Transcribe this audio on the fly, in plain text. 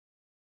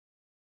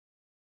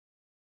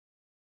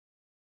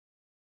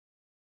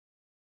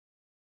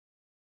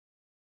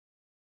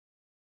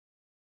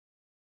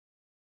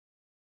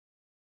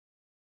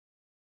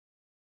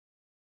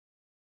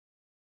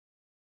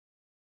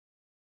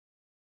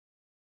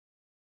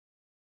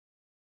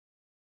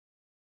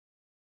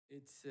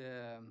It's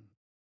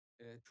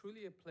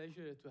truly a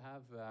pleasure to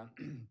have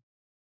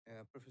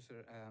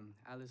Professor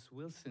Alice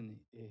Wilson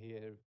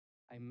here.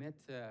 I met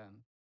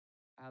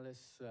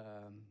Alice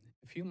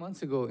a few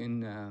months ago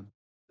in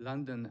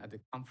London at a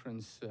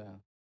conference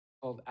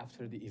called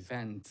After the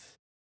Event,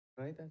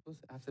 right? That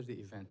was after the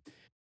event,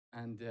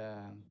 and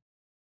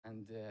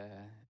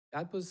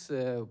that was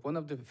one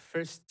of the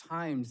first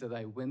times that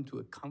I went to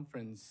a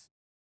conference.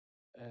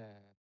 Uh,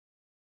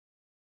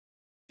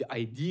 the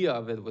idea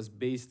of it was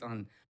based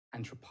on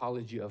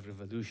anthropology of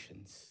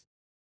revolutions,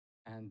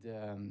 and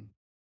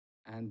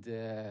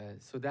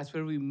so that's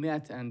where we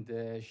met. And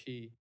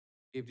she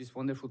gave this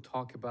wonderful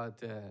talk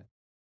about,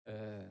 uh,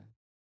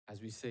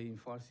 as we say in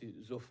Farsi,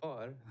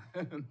 Dhufar,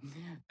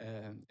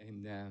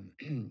 and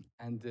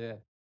and uh,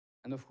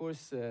 and of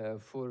course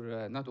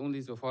for not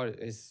only Dhufar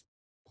is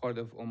part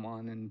of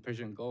Oman and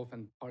Persian Gulf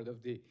and part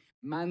of the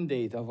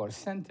mandate of our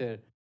center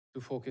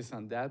to focus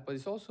on that, but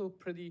it's also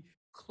pretty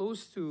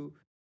close to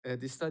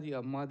the study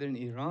of modern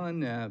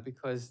Iran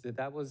because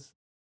that was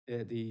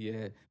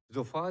the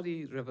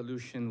Zofari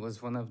revolution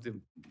was one of the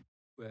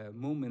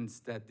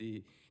moments that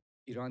the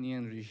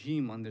Iranian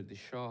regime under the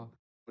Shah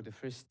for the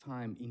first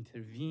time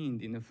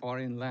intervened in a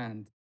foreign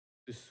land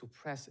to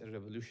suppress a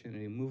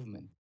revolutionary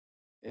movement.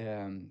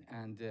 Um,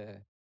 and, uh,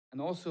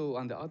 and also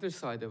on the other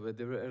side of it,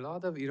 there were a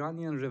lot of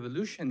Iranian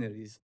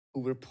revolutionaries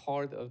who were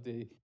part of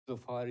the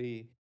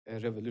Zofari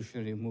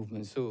revolutionary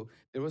movement. So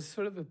there was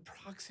sort of a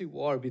proxy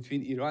war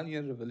between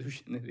Iranian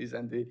revolutionaries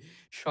and the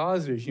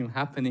Shah's regime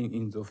happening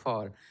in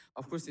Zofar.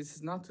 Of course, this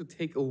is not to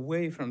take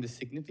away from the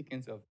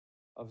significance of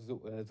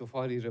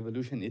Zofari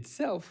revolution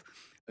itself,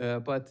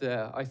 but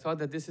I thought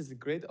that this is a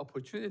great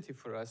opportunity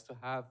for us to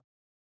have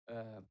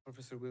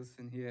Professor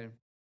Wilson here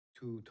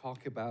to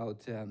talk about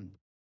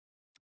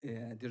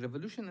the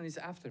revolution and its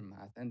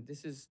aftermath. And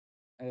this is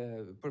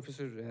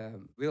Professor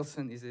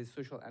Wilson is a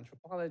social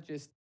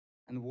anthropologist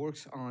and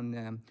works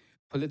on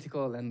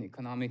political and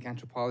economic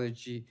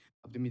anthropology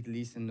of the Middle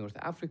East and North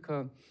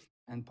Africa.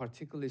 And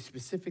particularly,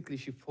 specifically,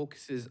 she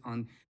focuses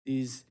on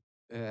these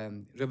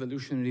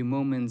revolutionary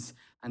moments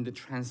and the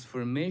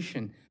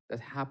transformation that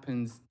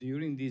happens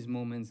during these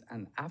moments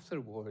and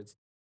afterwards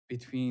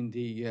between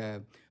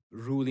the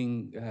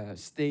ruling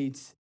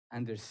states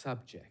and their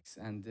subjects.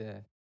 And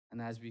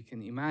as we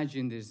can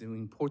imagine, there's an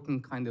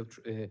important kind of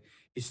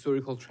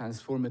historical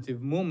transformative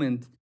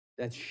moment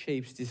that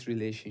shapes this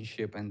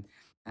relationship.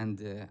 And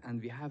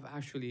we have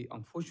actually,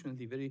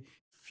 unfortunately, very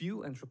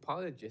few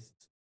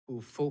anthropologists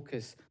who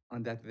focus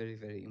on that very,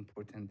 very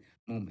important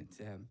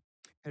moment.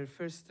 Her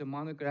first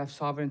monograph,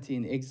 Sovereignty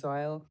in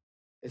Exile,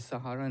 a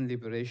Saharan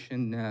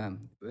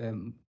liberation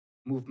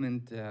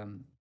movement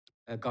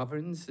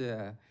governs,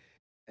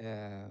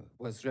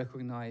 was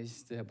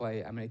recognized by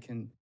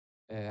American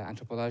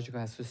Anthropological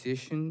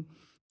Association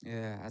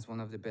as one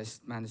of the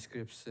best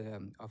manuscripts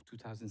of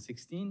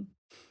 2016.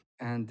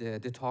 And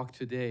the talk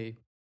today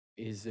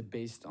is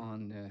based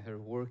on her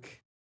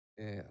work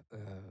in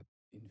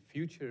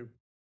future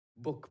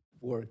book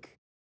work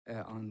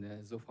on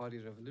the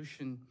Zofari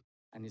Revolution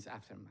and its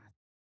aftermath.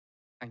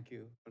 Thank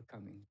you for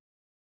coming.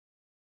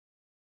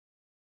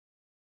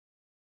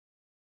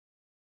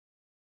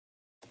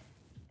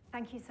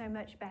 Thank you so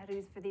much,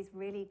 Behruz, for these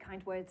really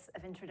kind words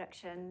of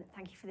introduction.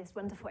 Thank you for this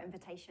wonderful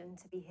invitation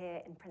to be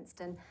here in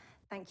Princeton.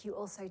 Thank you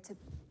also to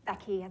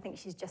Becky, I think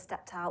she's just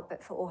stepped out,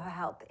 but for all her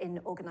help in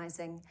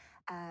organising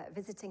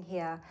visiting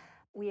here.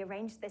 We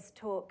arranged this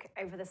talk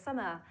over the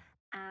summer,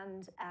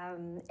 and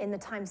in the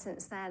time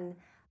since then,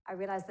 I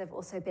realise there have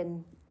also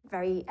been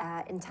very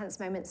intense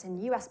moments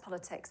in US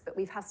politics, but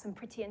we've had some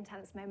pretty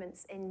intense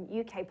moments in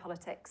UK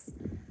politics.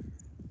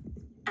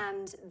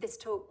 And this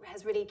talk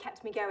has really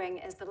kept me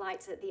going as the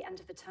light at the end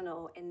of the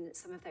tunnel in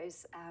some of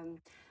those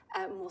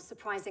more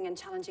surprising and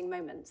challenging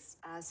moments.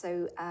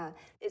 So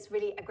it's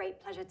really a great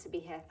pleasure to be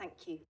here.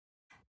 Thank you.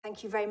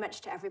 Thank you very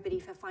much to everybody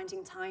for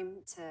finding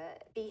time to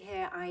be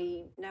here.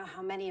 I know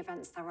how many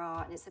events there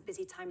are, and it's a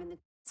busy time in the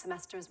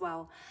semester as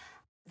well.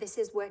 This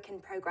is work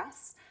in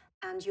progress,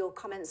 and your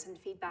comments and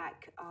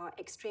feedback are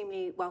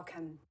extremely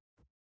welcome.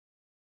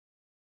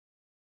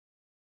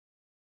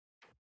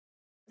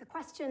 The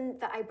question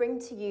that I bring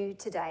to you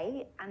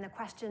today, and the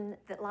question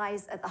that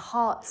lies at the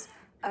heart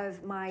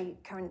of my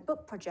current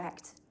book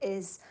project,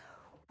 is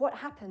what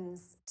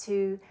happens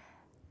to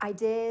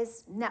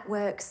ideas,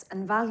 networks,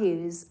 and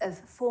values of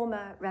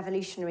former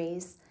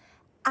revolutionaries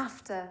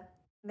after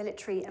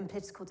military and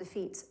political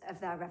defeat of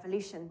their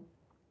revolution?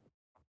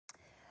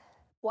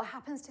 What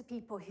happens to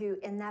people who,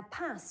 in their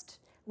past,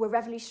 were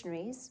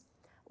revolutionaries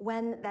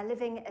when they're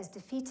living as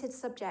defeated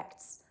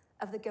subjects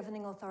of the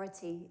governing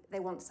authority they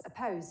once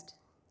opposed?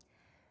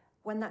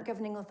 When that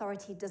governing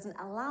authority doesn't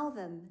allow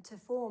them to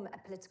form a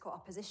political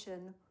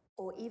opposition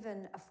or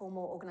even a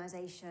formal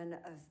organisation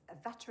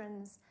of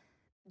veterans,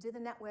 do the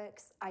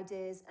networks,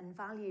 ideas, and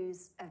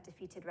values of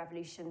defeated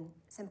revolution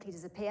simply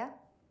disappear?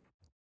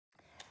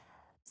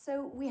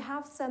 So we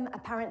have some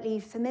apparently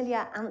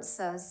familiar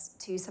answers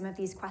to some of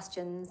these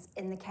questions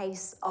in the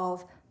case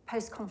of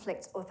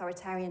post-conflict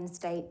authoritarian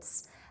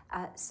states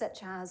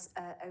such as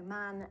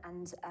Oman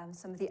and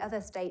some of the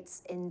other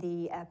states in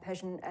the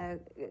Persian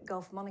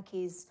Gulf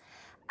monarchies.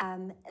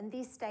 And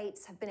these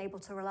states have been able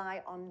to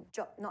rely on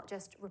not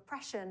just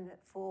repression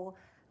for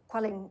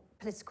quelling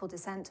political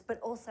dissent, but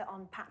also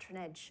on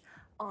patronage,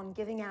 on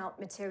giving out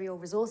material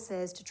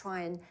resources to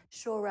try and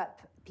shore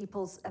up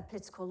people's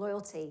political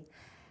loyalty.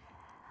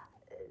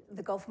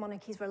 The Gulf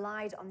monarchies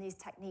relied on these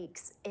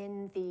techniques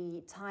in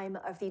the time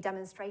of the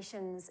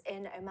demonstrations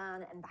in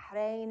Oman and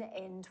Bahrain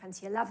in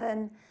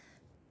 2011,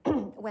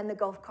 when the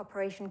Gulf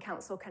Cooperation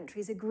Council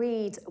countries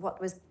agreed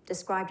what was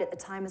described at the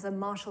time as a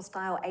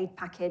Marshall-style aid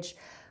package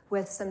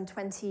worth some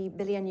 $20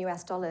 billion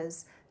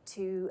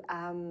to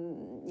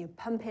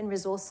pump in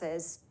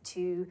resources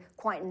to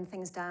quieten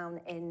things down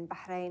in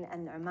Bahrain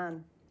and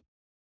Oman.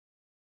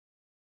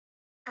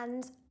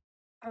 And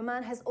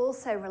Oman has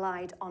also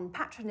relied on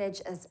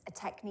patronage as a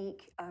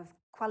technique of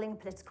quelling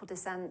political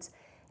dissent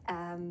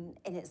in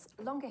its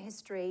longer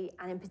history,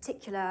 and in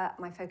particular,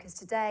 my focus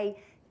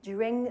today,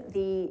 during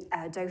the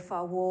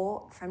Dhufar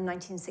War from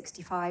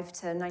 1965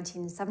 to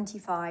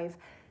 1975.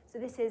 So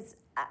this is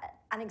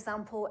an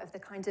example of the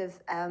kind of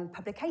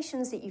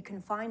publications that you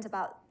can find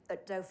about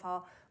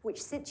Dhufar,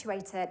 which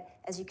situate it,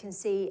 as you can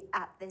see,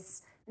 at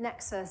this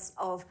nexus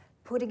of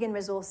putting in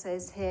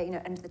resources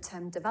here, under the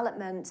term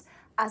development,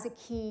 as a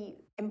key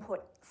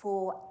input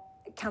for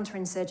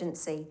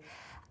counterinsurgency.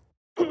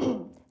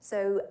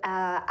 So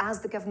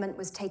as the government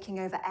was taking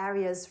over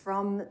areas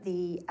from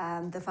the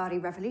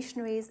Dhufari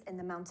revolutionaries in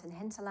the mountain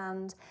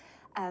hinterland,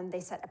 they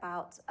set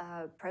about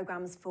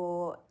programs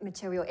for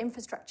material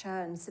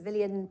infrastructure and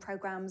civilian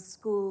programs,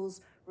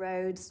 schools,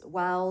 roads,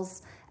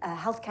 wells,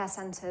 healthcare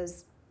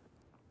centres.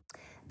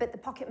 But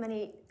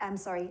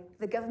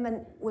the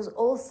government was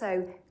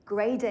also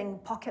grading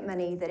pocket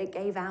money that it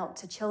gave out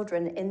to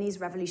children in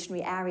these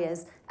revolutionary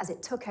areas as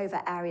it took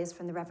over areas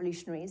from the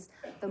revolutionaries.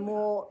 The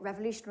more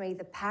revolutionary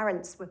the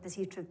parents were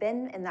perceived to have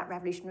been in that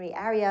revolutionary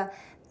area,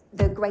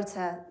 the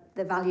greater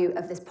the value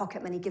of this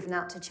pocket money given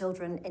out to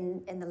children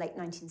in the late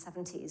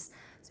 1970s.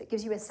 So it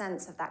gives you a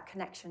sense of that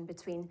connection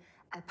between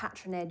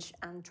patronage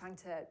and trying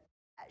to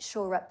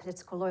shore up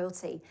political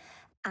loyalty.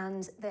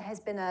 And there has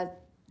been a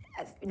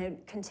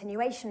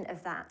continuation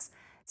of that.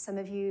 Some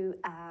of you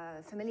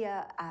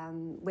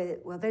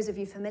those of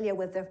you familiar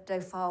with the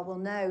Dhufar will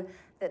know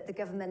that the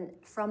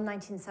government from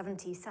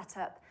 1970 set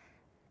up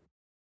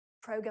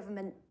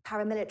pro-government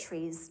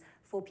paramilitaries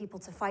for people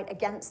to fight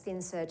against the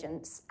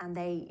insurgents, and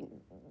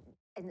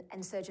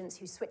insurgents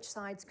who switched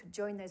sides could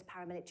join those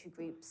paramilitary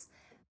groups.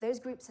 Those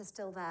groups are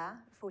still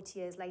there 40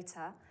 years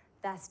later.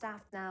 They're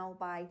staffed now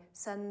by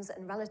sons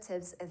and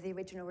relatives of the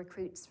original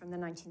recruits from the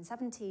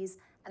 1970s,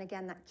 and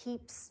again, that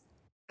keeps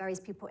various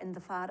people in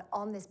Dhufar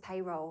on this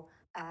payroll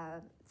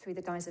through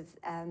the guise of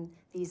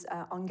these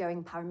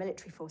ongoing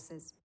paramilitary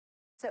forces.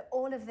 So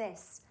all of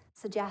this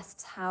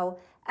suggests how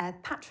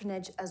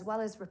patronage as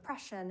well as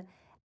repression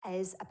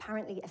is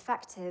apparently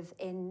effective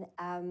in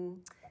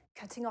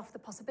cutting off the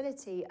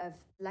possibility of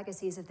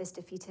legacies of this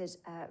defeated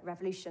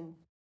revolution.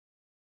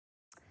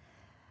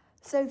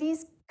 So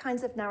these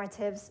kinds of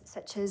narratives,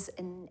 such as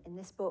in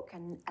this book,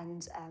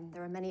 and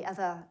there are many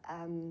other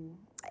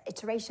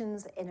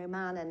iterations in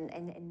Oman and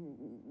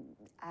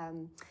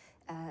in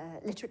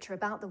literature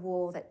about the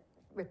war that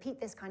repeat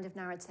this kind of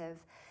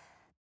narrative.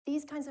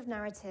 These kinds of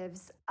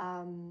narratives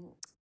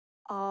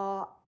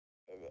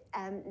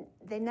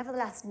they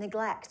nevertheless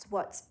neglect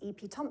what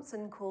E.P.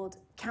 Thompson called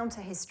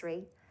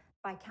counter-history.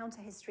 By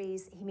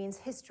counter-histories, he means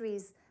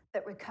histories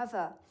that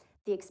recover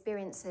the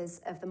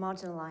experiences of the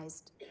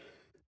marginalized.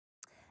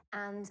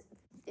 And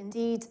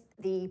indeed,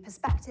 the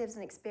perspectives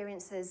and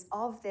experiences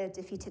of the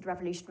defeated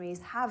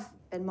revolutionaries have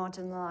been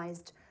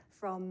marginalized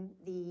from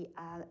the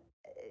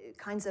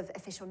kinds of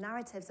official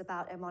narratives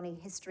about Omani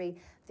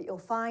history that you'll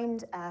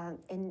find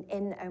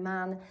in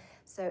Oman.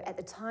 So at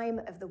the time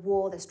of the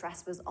war, the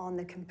stress was on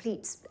the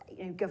complete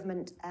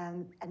government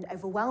and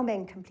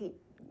overwhelming complete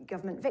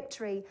government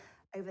victory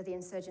over the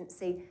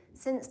insurgency.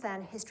 Since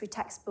then, history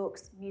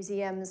textbooks,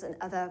 museums, and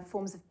other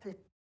forms of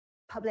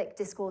public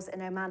discourse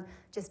in Oman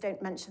just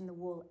don't mention the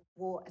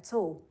war at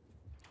all.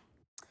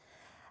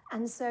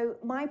 And so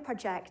my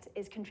project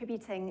is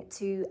contributing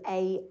to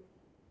a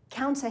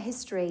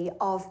counter-history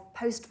of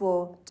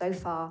post-war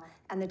Dhufar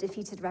and the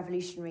defeated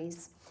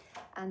revolutionaries.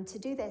 And to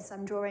do this,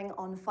 I'm drawing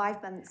on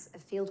 5 months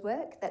of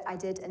fieldwork that I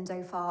did in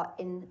Dhufar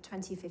in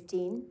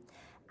 2015.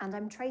 And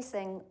I'm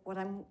tracing what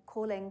I'm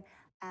calling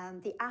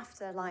the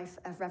afterlife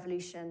of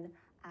revolution.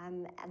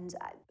 And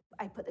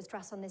I put the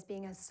stress on this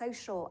being a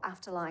social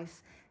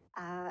afterlife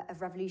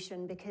of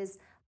revolution, because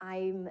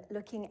I'm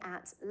looking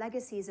at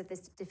legacies of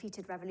this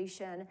defeated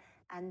revolution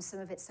and some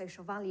of its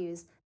social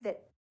values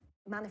that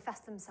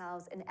manifest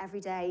themselves in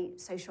everyday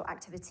social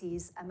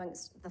activities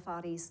amongst the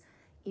Dhafaris,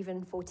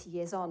 even 40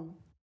 years on.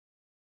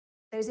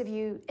 Those of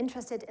you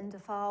interested in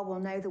Dhufar will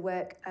know the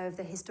work of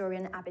the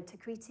historian Abid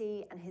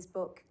Takriti and his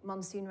book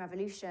Monsoon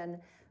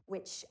Revolution,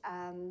 which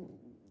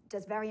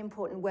does very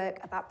important work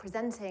about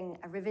presenting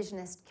a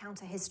revisionist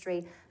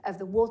counter-history of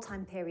the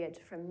wartime period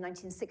from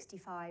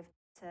 1965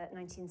 to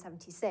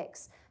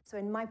 1976. So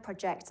in my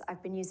project,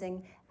 I've been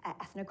using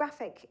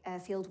ethnographic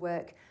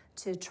fieldwork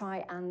to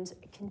try and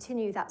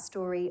continue that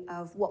story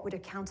of what would a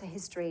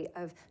counter-history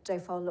of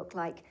Dhufar look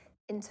like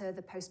into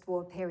the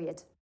post-war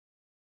period.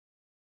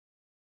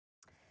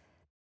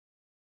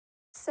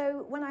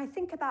 So when I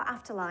think about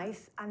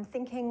afterlife, I'm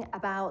thinking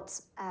about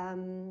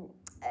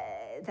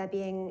there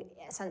being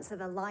a sense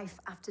of a life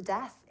after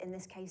death, in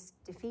this case,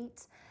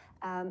 defeat,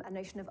 a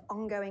notion of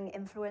ongoing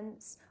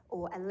influence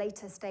or a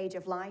later stage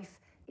of life.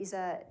 These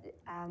are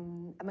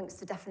amongst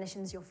the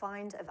definitions you'll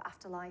find of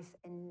afterlife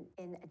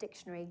in a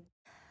dictionary.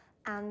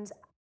 And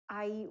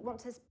I want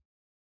to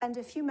spend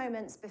a few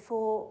moments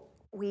before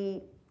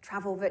we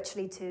travel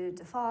virtually to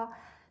Dhufar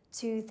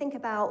to think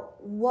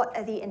about what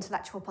are the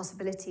intellectual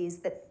possibilities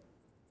that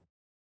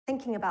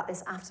thinking about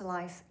this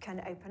afterlife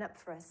can open up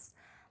for us.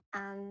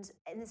 And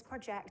in this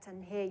project,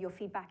 and here your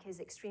feedback is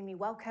extremely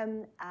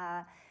welcome.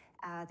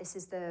 This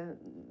is the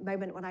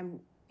moment when I'm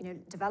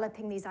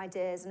developing these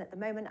ideas, and at the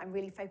moment I'm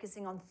really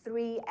focusing on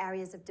 3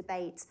 areas of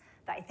debate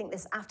that I think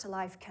this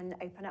afterlife can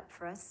open up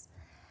for us.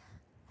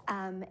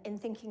 In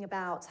thinking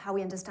about how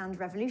we understand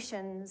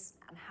revolutions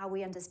and how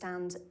we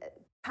understand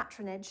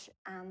patronage,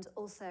 and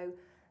also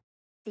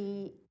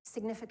the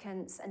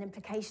significance and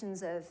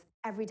implications of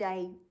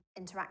everyday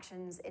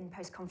interactions in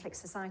post-conflict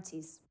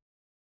societies.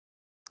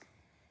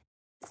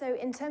 So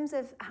in terms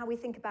of how we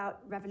think about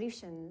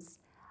revolutions,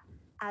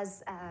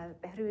 as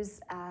Behrooz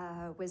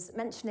was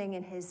mentioning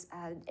in his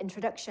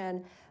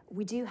introduction,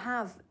 we do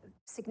have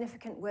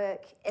significant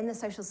work in the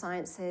social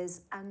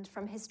sciences and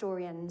from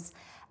historians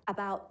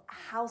about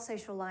how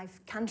social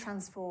life can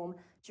transform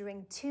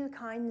during 2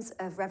 kinds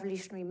of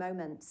revolutionary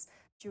moments.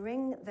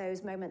 During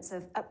those moments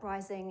of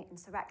uprising,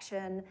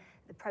 insurrection,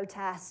 the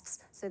protests,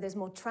 so there's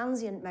more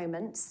transient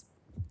moments,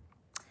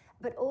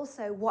 but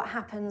also what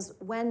happens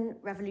when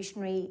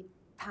revolutionary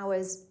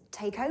powers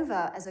take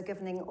over as a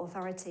governing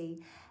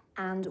authority,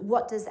 and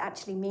what does it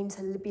actually mean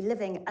to be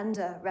living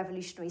under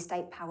revolutionary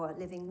state power,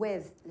 living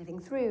with, living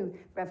through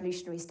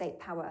revolutionary state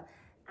power.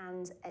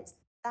 And it's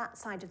that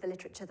side of the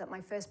literature that my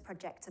first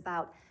project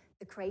about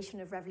the creation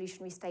of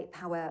revolutionary state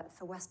power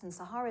for Western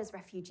Sahara's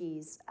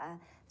refugees.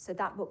 So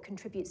that book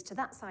contributes to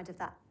that side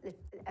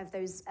of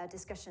those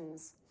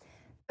discussions.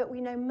 But we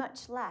know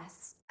much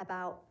less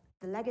about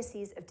the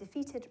legacies of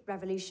defeated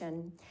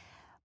revolution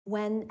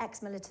when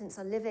ex-militants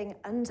are living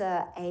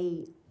under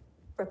a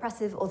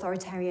repressive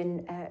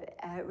authoritarian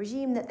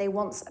regime that they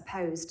once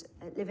opposed,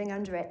 living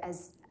under it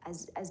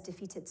as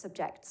defeated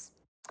subjects.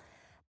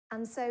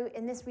 And so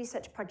in this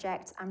research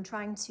project, I'm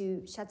trying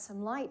to shed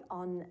some light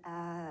on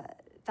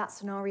that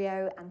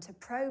scenario and to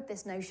probe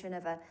this notion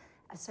of a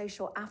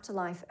social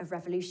afterlife of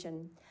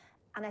revolution.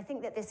 And I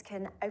think that this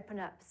can open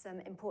up some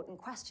important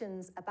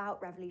questions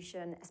about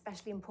revolution,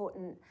 especially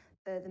important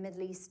for the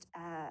Middle East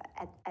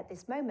at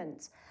this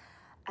moment.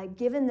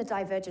 Given the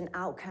divergent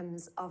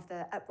outcomes of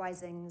the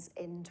uprisings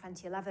in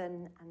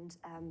 2011 and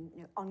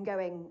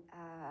ongoing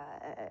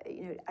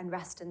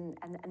unrest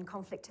and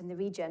conflict in the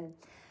region,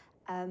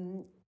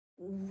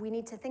 we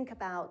need to think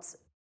about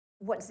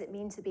what does it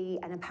mean to be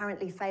an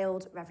apparently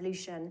failed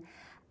revolution,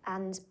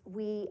 and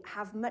we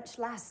have much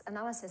less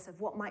analysis of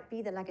what might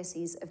be the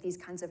legacies of these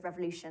kinds of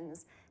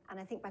revolutions. And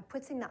I think by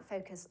putting that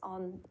focus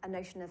on a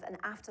notion of an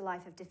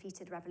afterlife of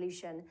defeated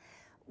revolution,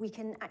 we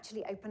can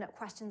actually open up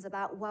questions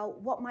about, well,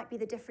 what might be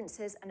the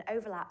differences and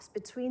overlaps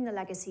between the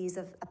legacies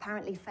of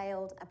apparently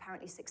failed,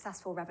 apparently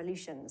successful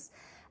revolutions,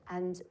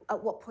 and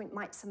at what point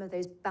might some of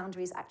those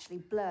boundaries actually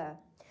blur?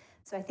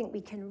 So I think we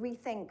can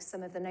rethink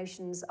some of the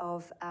notions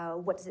of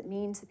what does it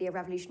mean to be a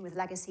revolution with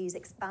legacies,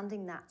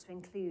 expanding that to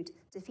include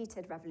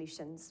defeated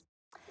revolutions.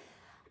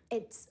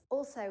 It's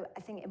also,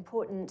 I think,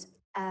 important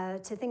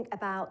to think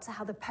about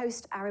how the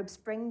post-Arab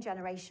Spring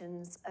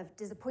generations of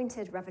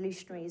disappointed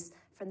revolutionaries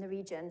from the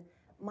region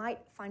might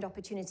find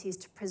opportunities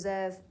to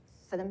preserve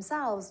for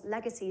themselves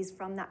legacies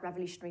from that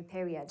revolutionary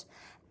period.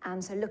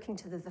 And so looking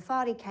to the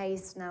Dhufari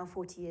case, now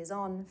 40 years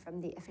on from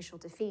the official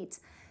defeat,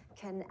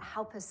 can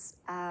help us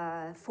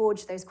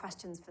forge those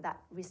questions for that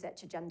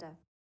research agenda.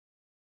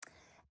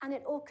 And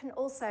it all can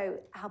also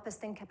help us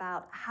think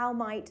about how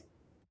might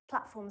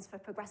platforms for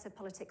progressive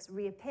politics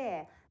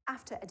reappear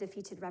after a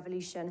defeated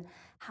revolution.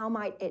 How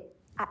might it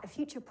at a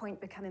future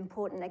point become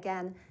important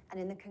again? And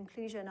in the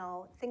conclusion,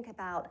 I'll think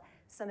about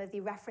some of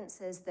the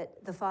references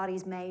that the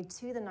Dhafaris made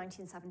to the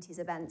 1970s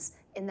events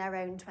in their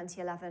own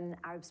 2011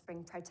 Arab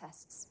Spring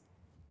protests.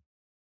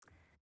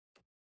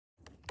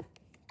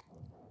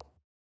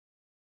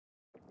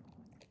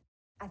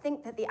 I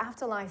think that the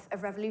afterlife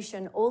of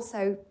revolution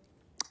also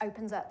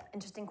opens up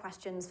interesting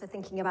questions for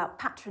thinking about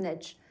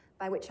patronage,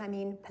 by which I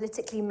mean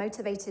politically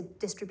motivated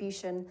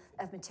distribution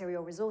of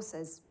material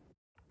resources,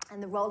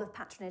 and the role of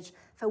patronage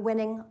for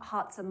winning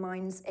hearts and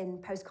minds in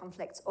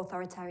post-conflict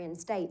authoritarian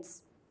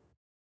states.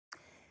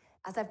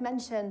 As I've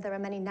mentioned, there are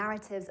many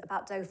narratives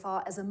about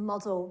Dhufar as a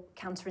model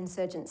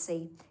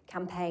counterinsurgency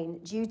campaign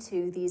due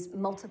to these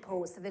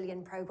multiple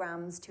civilian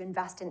programs to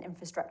invest in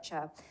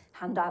infrastructure.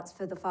 Handouts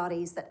for the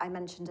Dhafaris that I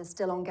mentioned are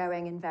still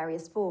ongoing in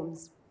various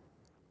forms.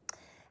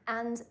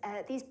 And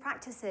these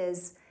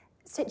practices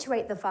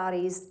situate the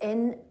Faris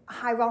in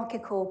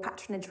hierarchical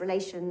patronage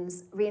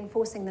relations,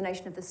 reinforcing the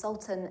notion of the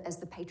Sultan as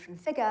the patron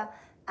figure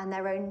and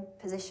their own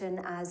position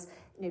as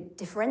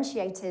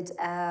differentiated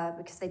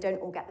because they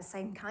don't all get the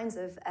same kinds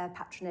of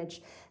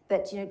patronage,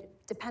 but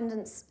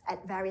dependence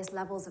at various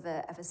levels of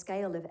a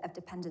scale of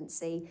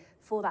dependency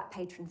for that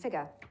patron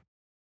figure.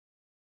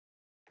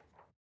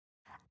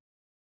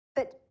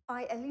 But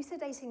by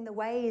elucidating the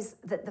ways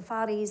that the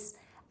Faris,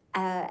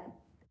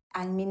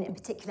 in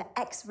particular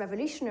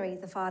ex-revolutionary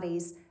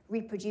Faris,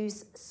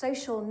 reproduce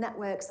social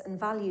networks and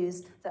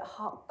values that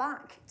hark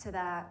back to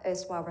their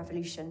erstwhile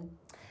revolution,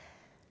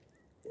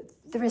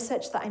 the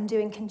research that I'm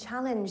doing can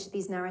challenge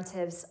these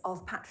narratives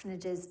of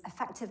patronage's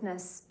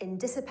effectiveness in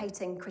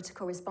dissipating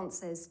critical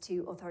responses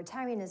to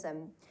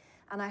authoritarianism.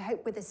 And I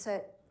hope with this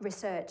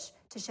research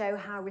to show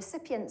how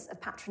recipients of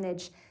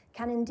patronage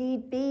can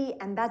indeed be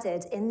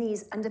embedded in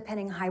these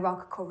underpinning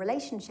hierarchical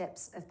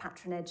relationships of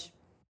patronage,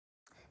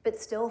 but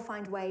still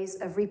find ways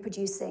of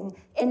reproducing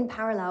in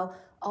parallel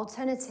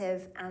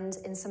alternative and,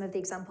 in some of the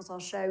examples I'll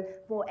show,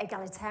 more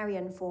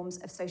egalitarian forms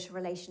of social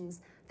relations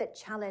that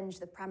challenge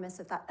the premise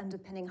of that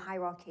underpinning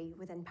hierarchy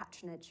within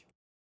patronage.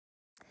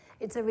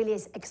 It's a really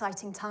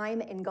exciting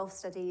time in Gulf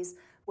studies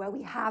where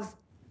we have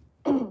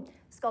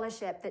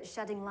scholarship that's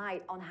shedding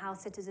light on how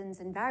citizens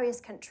in various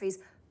countries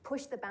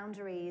push the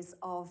boundaries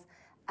of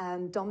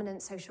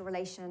dominant social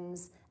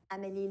relations.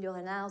 Amélie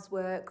Lorenau's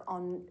work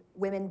on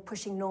women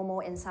pushing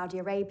normal in Saudi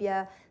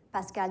Arabia,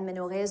 Pascal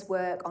Menoret's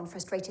work on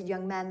frustrated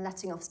young men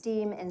letting off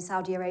steam in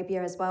Saudi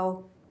Arabia as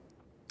well.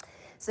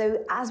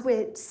 So as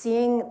we're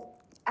seeing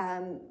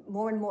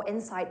more and more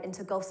insight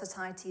into Gulf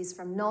societies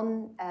from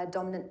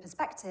non-dominant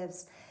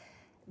perspectives,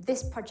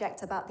 this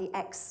project about the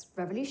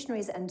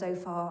ex-revolutionaries and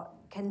Dhufar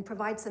can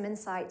provide some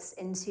insights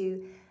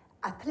into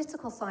a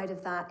political side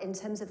of that in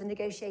terms of the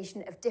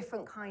negotiation of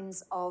different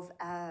kinds of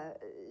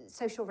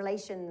social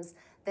relations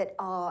that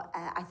are,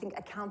 I think,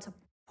 a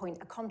counterpoint,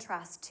 a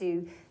contrast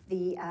to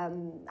the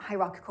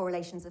hierarchical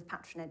relations of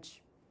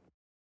patronage.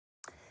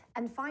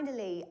 And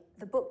finally,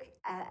 the book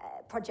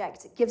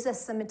project gives us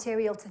some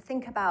material to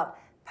think about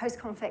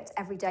post-conflict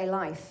everyday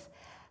life.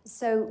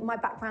 So my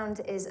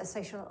background is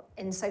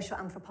in social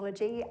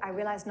anthropology. I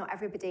realize not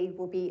everybody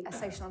will be a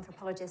social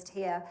anthropologist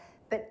here,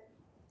 but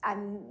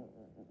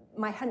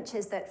my hunch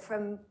is that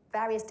from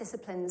various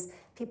disciplines,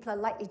 people are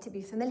likely to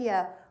be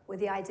familiar with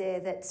the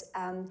idea that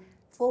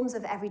forms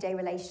of everyday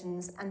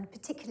relations, and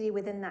particularly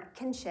within that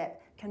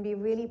kinship, can be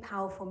really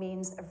powerful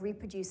means of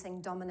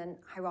reproducing dominant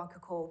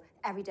hierarchical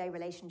everyday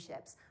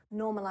relationships,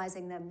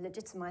 normalizing them,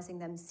 legitimizing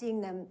them, seeing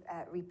them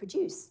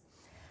reproduce.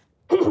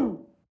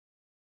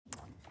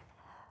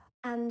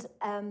 And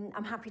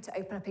I'm happy to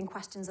open up in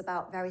questions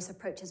about various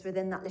approaches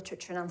within that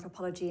literature and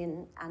anthropology,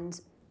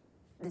 and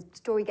the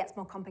story gets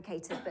more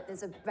complicated, but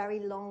there's a very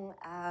long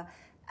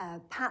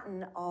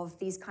pattern of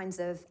these kinds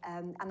of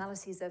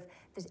analyses of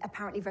the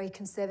apparently very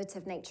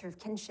conservative nature of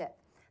kinship.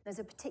 There's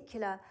a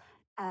particular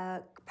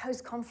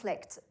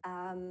post-conflict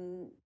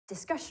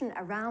discussion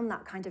around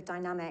that kind of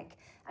dynamic.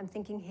 I'm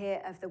thinking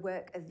here of the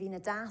work of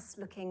Veena Das,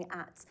 looking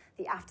at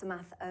the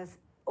aftermath of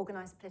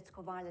organized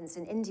political violence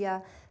in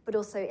India, but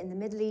also in the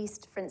Middle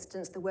East. For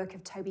instance, the work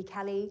of Toby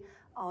Kelly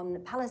on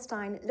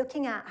Palestine,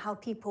 looking at how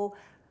people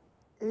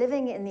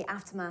living in the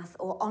aftermath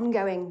or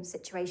ongoing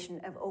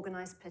situation of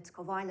organized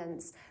political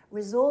violence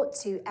resort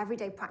to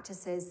everyday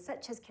practices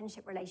such as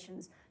kinship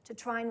relations to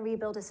try and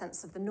rebuild a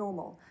sense of the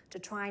normal, to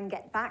try and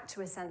get back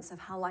to a sense of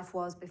how life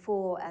was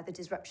before the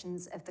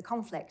disruptions of the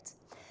conflict.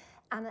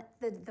 And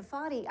the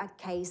Fari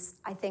case,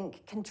 I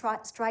think, can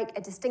strike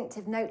a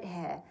distinctive note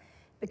here,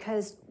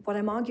 because what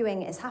I'm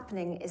arguing is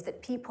happening is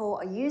that people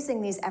are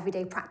using these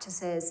everyday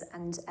practices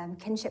and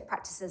kinship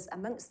practices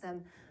amongst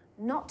them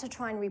not to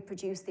try and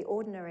reproduce the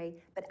ordinary,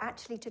 but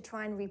actually to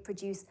try and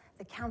reproduce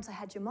the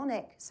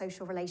counter-hegemonic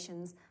social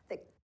relations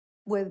that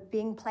were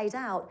being played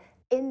out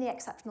in the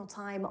exceptional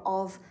time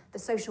of the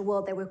social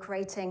world they were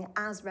creating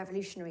as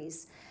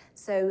revolutionaries.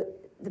 So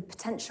the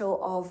potential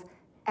of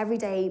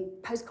everyday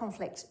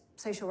post-conflict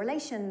social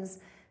relations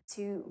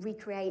to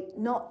recreate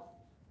not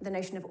the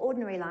notion of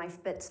ordinary life,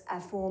 but a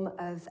form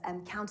of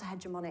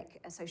counter-hegemonic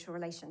social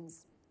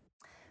relations.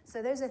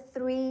 So those are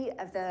three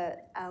of the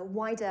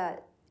wider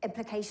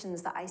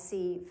implications that I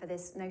see for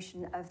this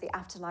notion of the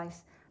afterlife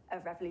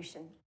of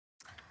revolution.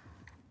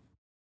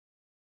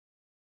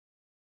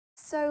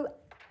 So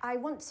I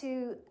want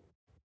to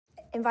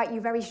invite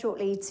you very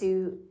shortly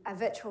to a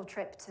virtual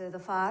trip to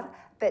Dhufar,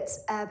 but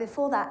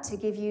before that, to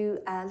give you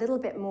a little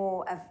bit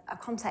more of a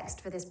context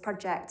for this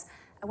project,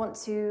 I want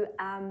to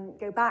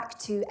go back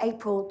to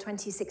April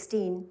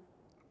 2016,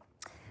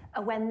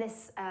 when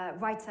this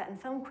writer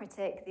and film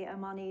critic, the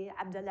Omani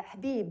Abdullah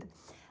Habib,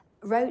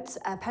 wrote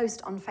a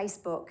post on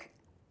Facebook.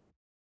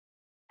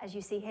 As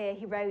you see here,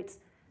 he wrote,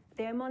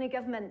 "The Omani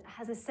government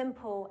has a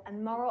simple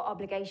and moral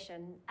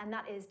obligation, and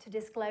that is to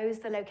disclose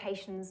the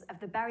locations of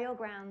the burial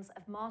grounds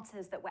of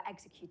martyrs that were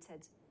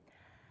executed.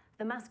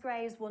 The mass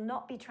graves will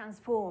not be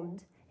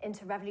transformed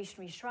into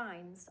revolutionary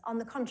shrines. On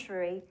the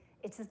contrary,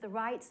 It is the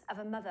right of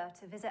a mother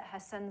to visit her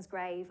son's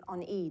grave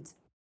on Eid.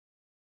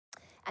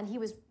 And he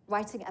was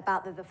writing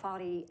about the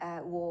Dhufari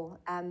war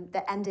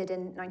that ended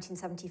in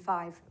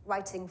 1975,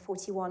 writing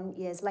 41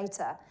 years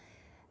later.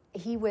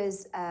 He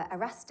was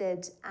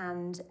arrested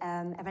and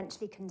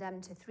eventually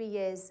condemned to 3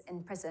 years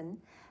in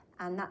prison,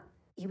 and that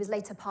he was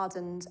later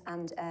pardoned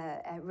and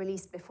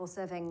released before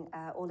serving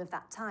all of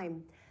that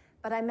time.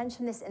 But I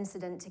mention this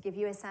incident to give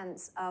you a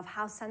sense of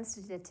how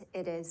sensitive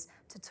it is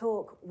to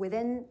talk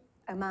within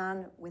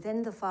Oman,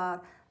 within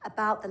Dhufar,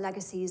 about the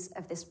legacies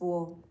of this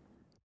war.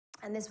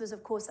 And this was,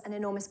 of course, an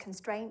enormous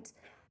constraint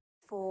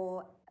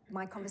for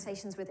my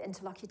conversations with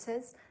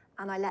interlocutors,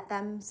 and I let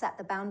them set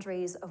the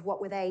boundaries of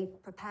what were they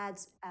prepared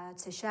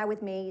to share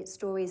with me,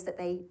 stories that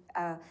they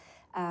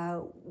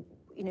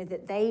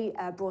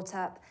brought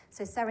up.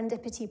 So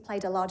serendipity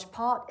played a large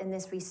part in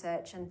this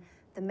research, and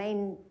the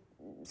main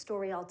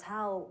story I'll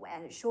tell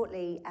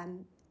shortly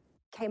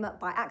came up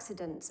by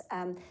accident.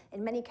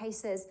 In many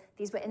cases,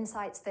 these were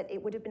insights that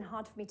it would have been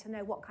hard for me to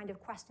know what kind of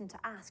question to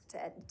ask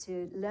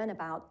to learn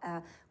about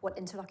what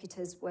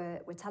interlocutors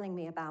were telling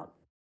me about.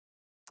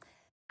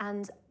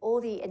 And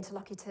all the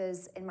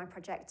interlocutors in my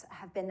project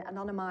have been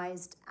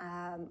anonymized.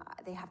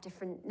 They have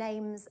different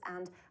names,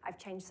 and I've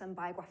changed some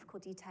biographical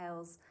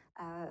details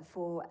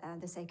for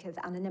the sake of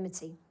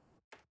anonymity.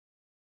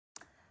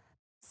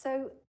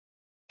 So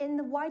in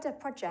the wider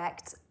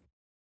project,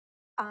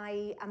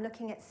 I am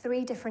looking at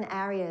 3 different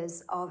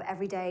areas of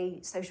everyday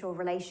social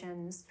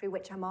relations through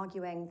which I'm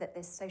arguing that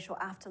this social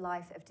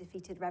afterlife of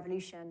defeated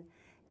revolution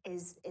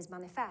is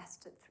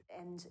manifest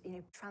and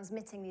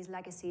transmitting these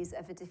legacies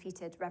of a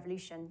defeated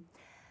revolution.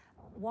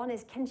 One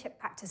is kinship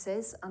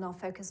practices, and I'll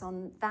focus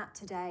on that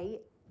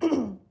today.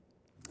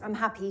 I'm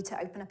happy to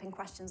open up in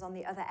questions on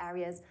the other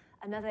areas.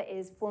 Another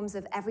is forms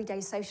of everyday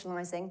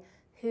socializing,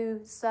 who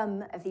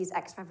some of these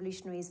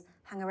ex-revolutionaries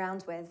hang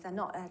around with. They're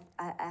not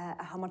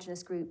a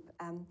homogenous group,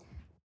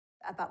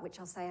 about which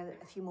I'll say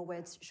a few more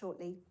words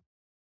shortly.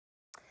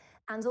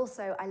 And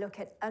also, I look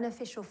at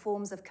unofficial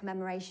forms of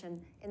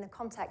commemoration in the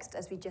context,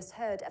 as we just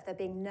heard, of there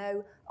being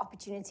no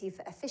opportunity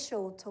for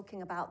official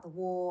talking about the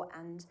war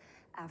and,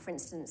 for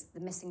instance,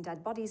 the missing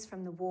dead bodies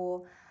from the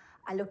war.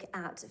 I look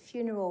at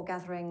funeral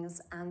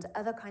gatherings and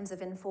other kinds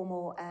of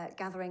informal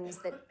gatherings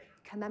that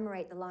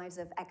commemorate the lives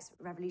of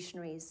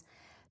ex-revolutionaries.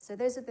 So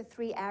those are the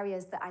 3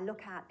 areas that I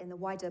look at in the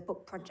wider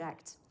book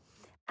project.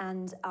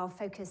 And I'll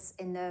focus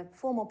in the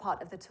formal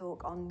part of the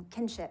talk on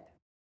kinship.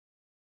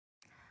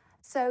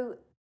 So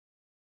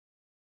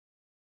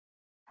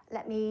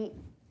let me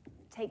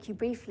take you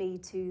briefly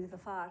to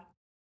Dhufar,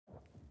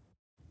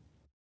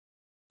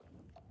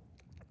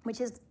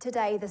 which is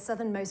today the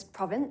southernmost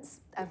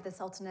province of the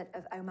Sultanate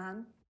of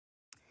Oman.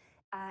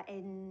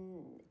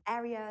 In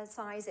area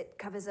size, it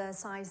covers a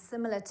size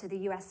similar to the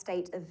US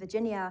state of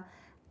Virginia,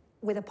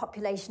 with a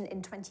population in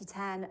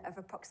 2010 of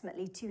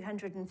approximately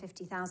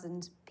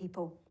 250,000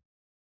 people.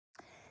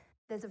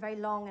 There's a very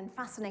long and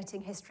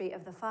fascinating history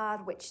of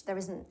Dhufar, which there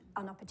isn't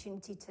an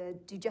opportunity to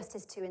do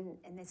justice to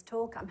in this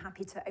talk. I'm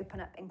happy to open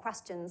up in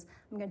questions.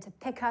 I'm going to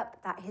pick up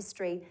that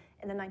history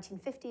in the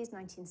 1950s,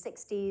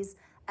 1960s.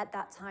 At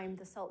that time,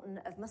 the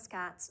Sultan of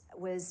Muscat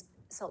was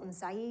Sultan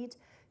Said,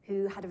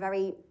 who had a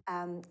very,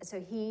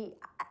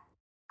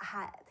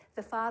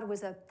 Dhufar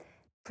was a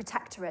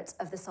protectorate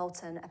of the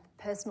Sultan, a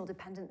personal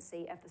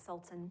dependency of the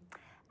Sultan,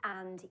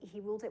 and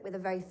he ruled it with a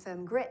very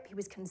firm grip. He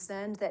was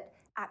concerned that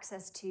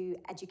access to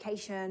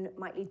education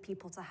might lead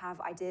people to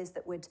have ideas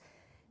that would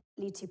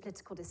lead to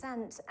political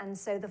dissent, and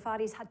so the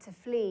Faris had to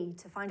flee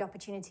to find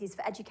opportunities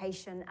for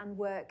education and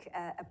work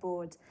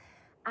abroad.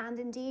 And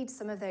indeed,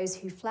 some of those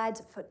who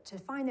fled to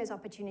find those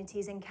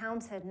opportunities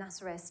encountered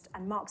Nasserist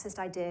and Marxist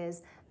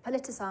ideas,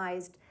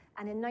 politicized,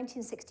 and in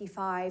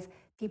 1965,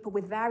 people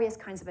with various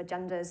kinds of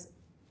agendas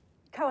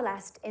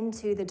coalesced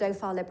into the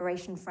Dhofar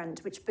Liberation Front,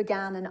 which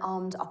began an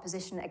armed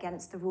opposition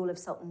against the rule of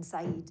Sultan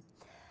Said.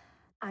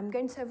 I'm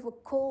going to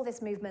recall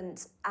this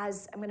movement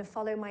as I'm going to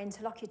follow my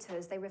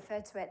interlocutors. They refer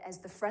to it as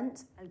the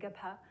Front,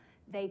 Al-Gabha.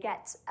 They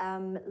get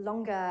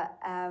longer,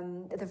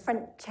 the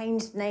Front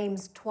changed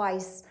names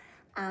twice,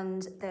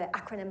 and the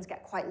acronyms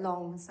get quite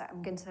long, so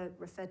I'm going to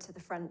refer to the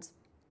Front.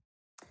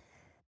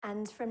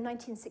 And from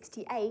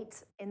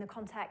 1968, in the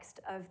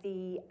context of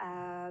the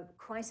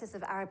crisis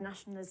of Arab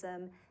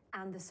nationalism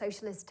and the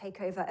socialist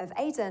takeover of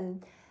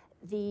Aden,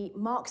 the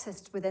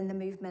Marxists within the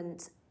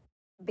movement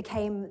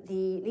became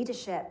the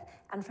leadership,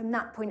 and from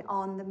that point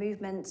on, the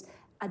movement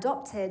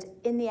adopted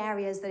in the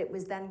areas that it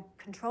was then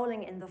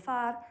controlling in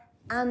Dhufar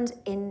and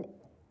in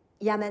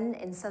Yemen,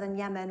 in southern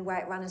Yemen, where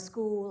it ran a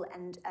school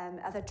and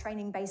other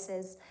training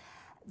bases.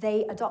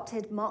 They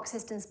adopted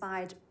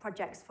Marxist-inspired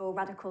projects for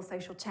radical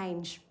social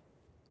change.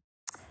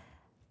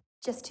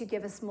 Just to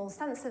give a small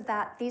sense of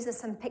that, these are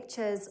some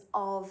pictures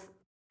of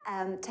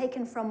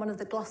taken from one of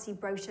the glossy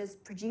brochures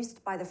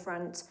produced by the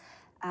Front,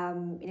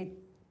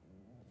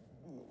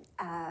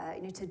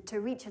 to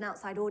reach an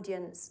outside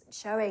audience,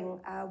 showing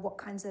what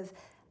kinds of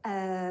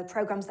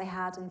programs they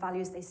had and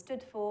values they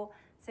stood for.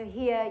 So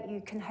here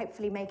you can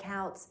hopefully make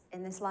out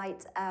in this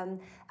light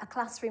a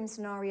classroom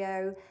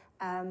scenario,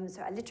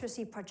 so a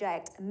literacy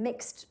project, a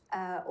mixed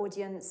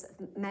audience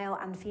of male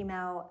and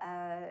female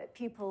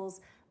pupils,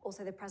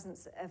 also the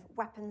presence of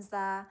weapons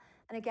there.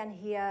 And again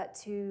here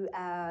to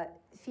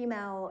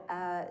female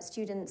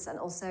students and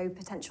also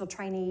potential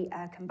trainee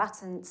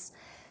combatants.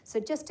 So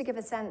just to give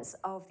a sense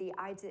of the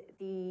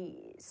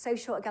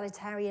social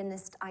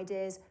egalitarianist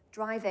ideas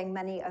driving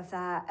many of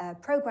their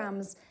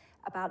programs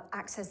about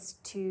access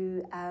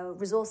to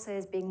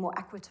resources being more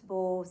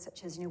equitable,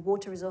 such as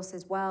water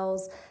resources,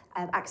 wells,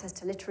 access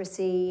to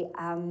literacy,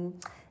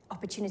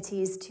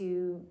 opportunities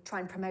to try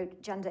and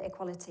promote gender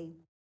equality.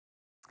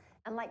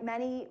 And like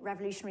many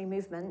revolutionary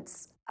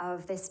movements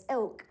of this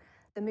ilk,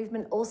 the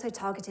movement also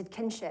targeted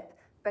kinship,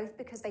 both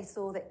because they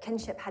saw that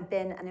kinship had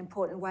been an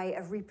important way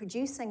of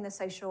reproducing the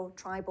social,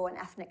 tribal, and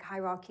ethnic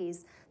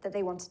hierarchies that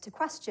they wanted to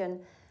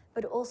question,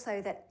 but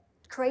also that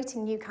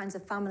creating new kinds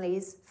of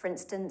families, for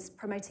instance,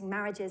 promoting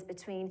marriages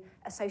between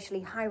a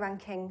socially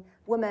high-ranking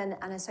woman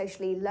and a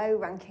socially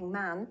low-ranking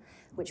man,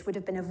 which would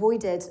have been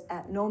avoided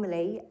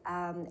normally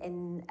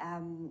in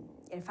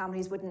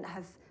families wouldn't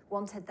have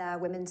wanted their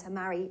women to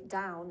marry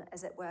down,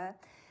 as it were.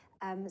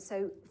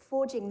 So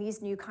forging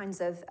these new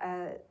kinds of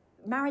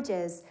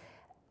marriages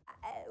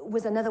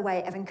was another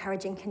way of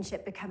encouraging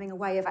kinship, becoming a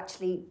way of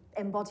actually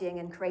embodying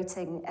and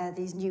creating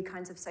these new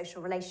kinds of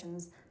social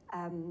relations,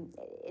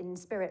 in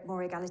spirit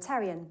more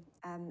egalitarian,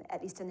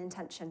 at least in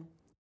intention.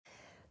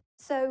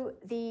 So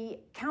the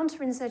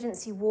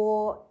counterinsurgency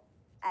war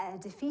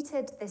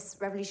defeated this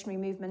revolutionary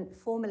movement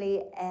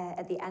formally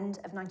at the end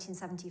of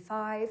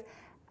 1975.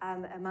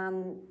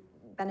 Oman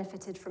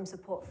benefited from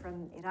support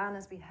from Iran,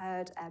 as we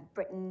heard,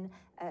 Britain,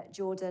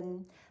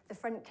 Jordan. The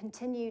front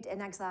continued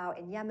in exile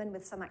in Yemen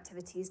with some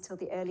activities till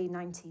the early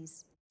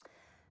 90s.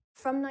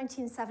 From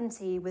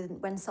 1970,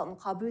 when Sultan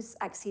Qaboos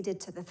acceded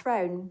to the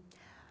throne,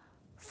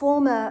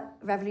 former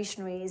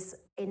revolutionaries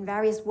in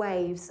various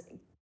waves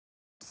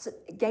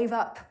gave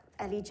up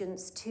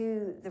allegiance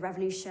to the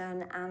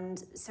revolution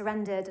and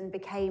surrendered and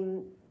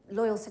became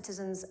loyal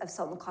citizens of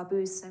Sultan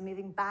Qaboos, so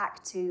moving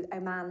back to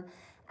Oman.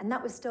 And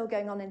that was still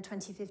going on in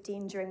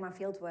 2015 during my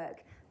fieldwork,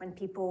 when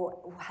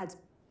people had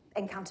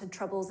encountered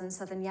troubles in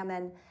southern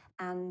Yemen,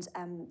 and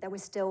there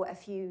was still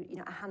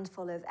a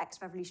handful of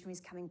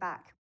ex-revolutionaries coming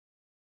back.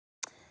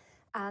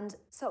 And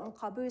Sultan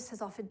Qaboos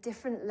has offered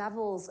different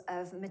levels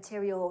of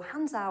material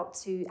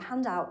handouts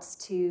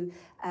to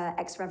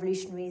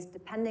ex-revolutionaries,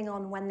 depending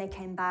on when they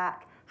came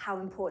back, how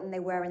important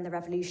they were in the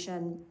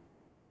revolution.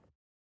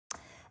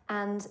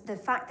 And the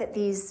fact that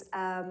these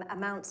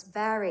amounts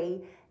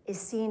vary is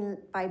seen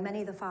by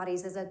many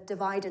Dhufaris as a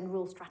divide and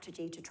rule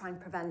strategy to try and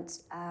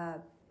prevent a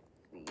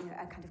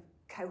kind of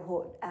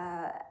cohort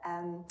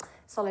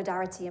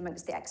solidarity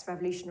amongst the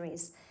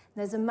ex-revolutionaries.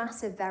 There's a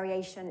massive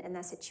variation in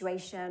their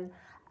situation.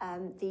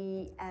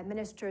 The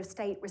Minister of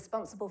State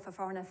responsible for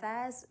Foreign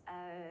Affairs,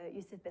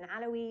 Yusuf bin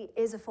Alawi,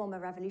 is a former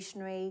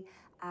revolutionary.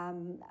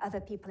 Other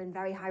people in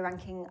very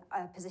high-ranking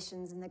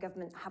positions in the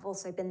government have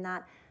also been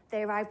that.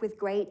 They arrived with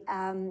great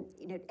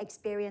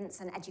experience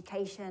and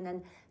education,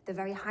 and the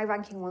very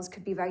high-ranking ones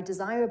could be very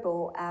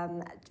desirable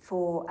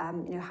for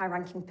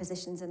high-ranking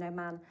positions in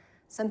Oman.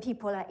 Some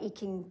people are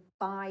eking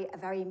by a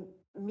very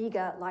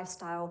meager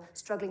lifestyle,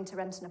 struggling to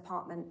rent an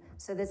apartment.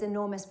 So there's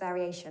enormous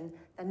variation.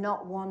 They're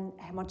not one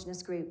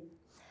homogenous group.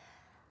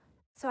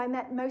 So I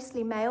met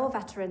mostly male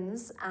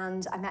veterans,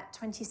 and I met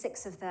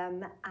 26 of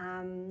them,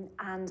 and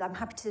I'm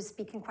happy to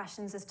speak in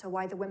questions as to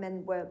why the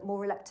women were more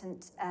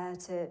reluctant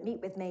to meet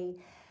with me.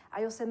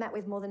 I also met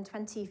with more than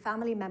 20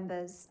 family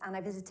members, and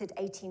I visited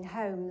 18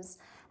 homes,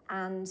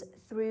 and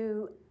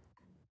through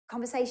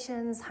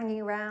conversations,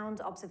 hanging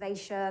around,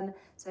 observation,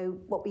 so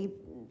what we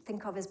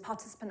think of as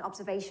participant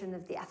observation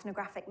of the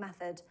ethnographic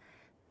method,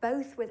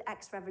 both with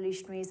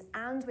ex-revolutionaries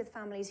and with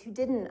families who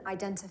didn't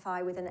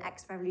identify with an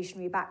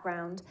ex-revolutionary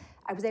background,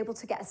 I was able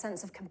to get a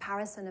sense of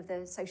comparison of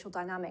the social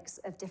dynamics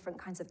of different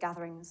kinds of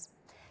gatherings.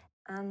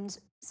 And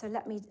so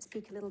let me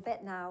speak a little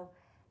bit now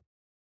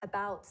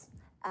about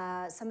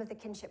some of the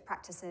kinship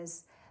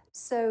practices.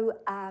 So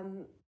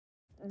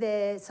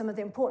some of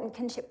the important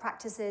kinship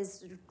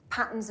practices,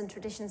 patterns and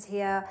traditions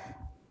here,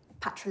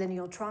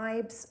 patrilineal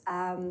tribes,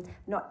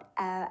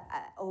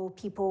 or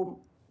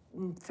people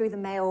through the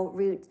male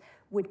route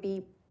would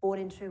be born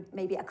into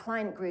maybe a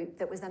client group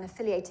that was then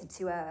affiliated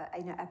to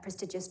a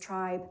prestigious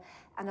tribe.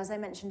 And as I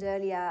mentioned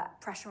earlier,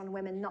 pressure on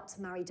women not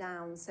to marry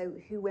down. So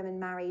who women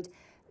married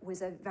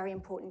was a very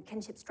important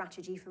kinship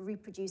strategy for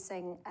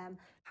reproducing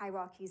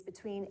hierarchies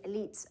between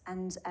elite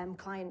and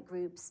client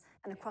groups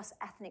and across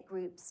ethnic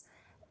groups.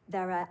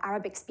 There are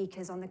Arabic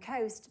speakers on the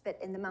coast, but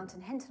in the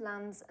mountain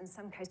hinterlands and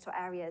some coastal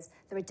areas,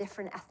 there are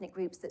different ethnic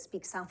groups that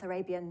speak South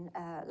Arabian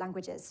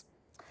languages.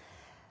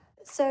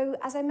 So,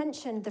 as I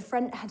mentioned, the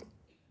front had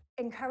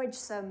encouraged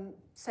some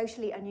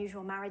socially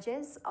unusual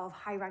marriages of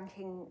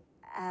high-ranking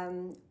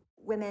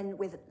women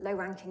with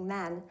low-ranking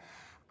men.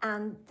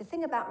 And the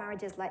thing about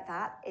marriages like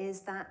that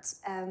is that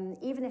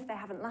even if they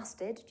haven't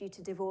lasted due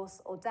to divorce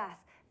or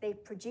death,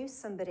 they've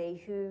produced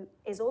somebody who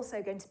is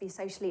also going to be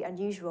socially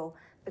unusual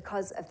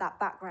because of that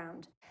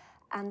background.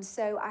 And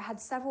so I had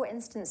several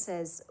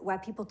instances where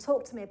people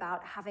talked to me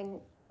about having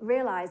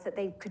realized that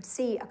they could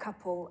see a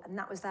couple and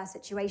that was their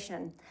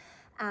situation.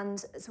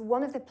 And so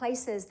one of the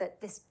places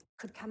that this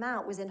could come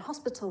out was in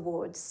hospital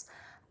wards.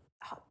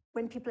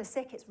 When people are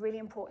sick, it's really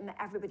important that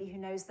everybody who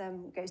knows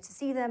them goes to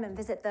see them and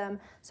visit them.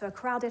 So a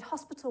crowded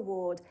hospital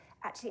ward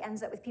actually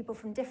ends up with people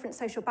from different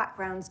social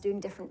backgrounds doing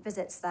different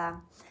visits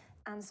there.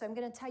 And so I'm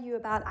going to tell you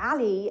about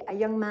Ali, a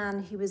young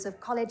man who was of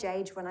college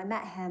age when I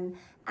met him,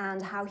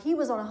 and how he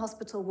was on a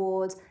hospital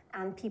ward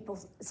and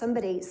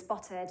somebody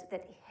spotted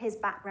that his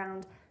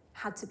background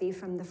had to be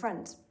from the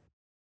front.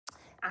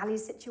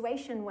 Ali's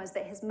situation was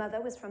that his mother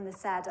was from the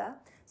Sada,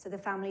 so the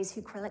families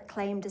who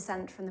claim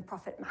descent from the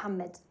Prophet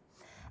Muhammad.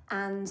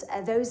 And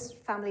those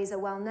families are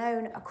well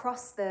known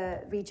across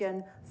the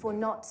region for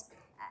not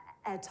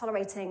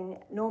tolerating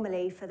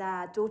normally for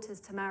their daughters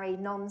to marry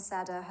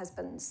non-Sada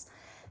husbands.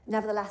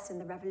 Nevertheless, in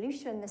the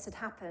revolution, this had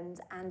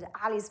happened, and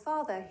Ali's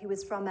father, who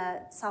was from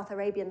a South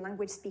Arabian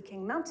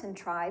language-speaking mountain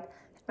tribe,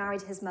 had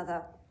married his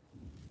mother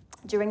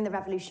during the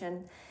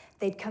revolution.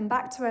 They'd come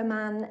back to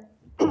Oman.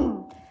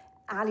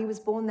 Ali was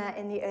born there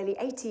in the early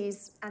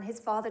 80s, and his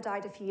father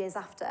died a few years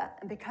after.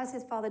 And because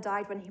his father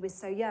died when he was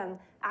so young,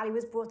 Ali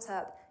was brought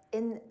up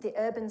in the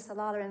urban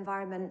Salalah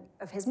environment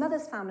of his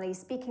mother's family,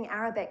 speaking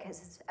Arabic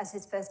as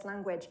his first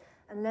language,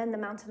 and learned the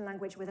mountain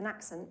language with an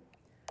accent.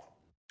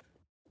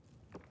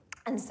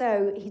 And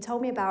so he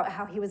told me about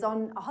how he was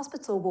on a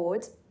hospital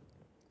ward,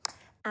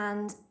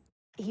 and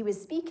he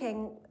was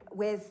speaking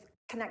with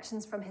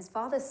connections from his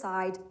father's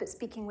side, but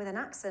speaking with an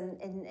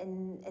accent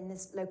in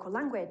this local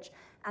language.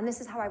 And this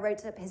is how I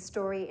wrote up his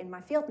story in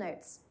my field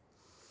notes.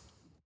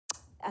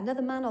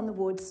 Another man on the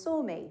ward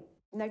saw me,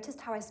 noticed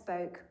how I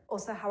spoke,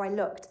 also how I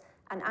looked,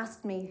 and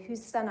asked me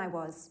whose son I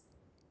was.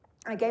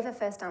 I gave a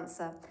first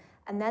answer,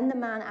 and then the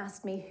man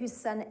asked me whose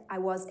son I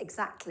was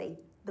exactly,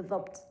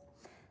 بالضبط.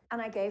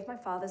 And I gave my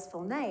father's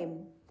full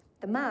name.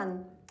 The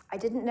man, I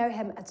didn't know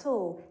him at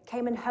all,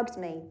 came and hugged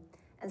me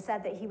and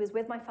said that he was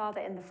with my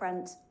father in the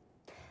front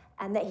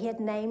and that he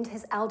had named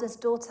his eldest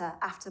daughter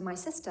after my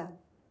sister.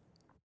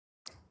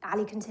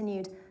 Ali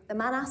continued, the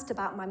man asked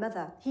about my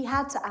mother. He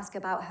had to ask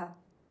about her.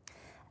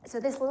 So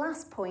this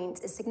last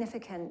point is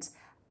significant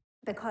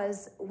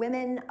because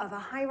women of a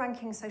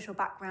high-ranking social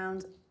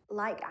background,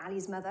 like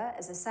Ali's mother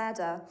as a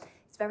Sada,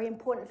 it's very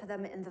important for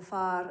them in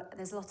Dhufar.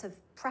 There's a lot of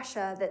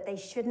pressure that they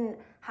shouldn't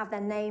have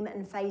their name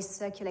and face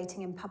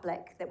circulating in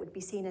public that would be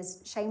seen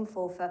as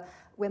shameful for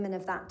women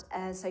of that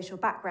social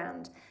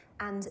background.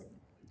 And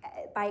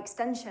by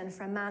extension,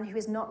 for a man who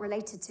is not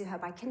related to her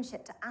by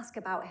kinship to ask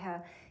about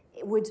her,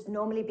 it would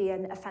normally be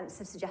an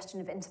offensive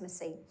suggestion of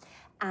intimacy.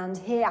 And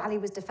here Ali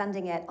was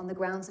defending it on the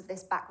grounds of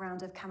this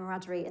background of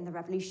camaraderie in the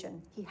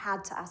revolution. He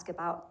had to ask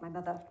about my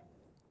mother.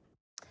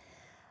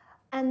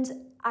 And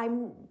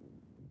I'm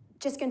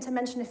just going to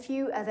mention a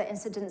few other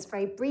incidents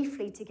very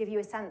briefly to give you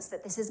a sense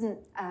that this isn't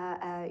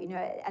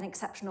an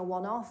exceptional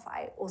one-off.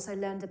 I also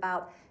learned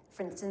about,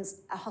 for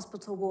instance, a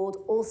hospital ward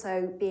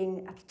also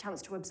being a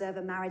chance to observe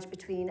a marriage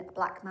between a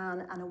black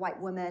man and a white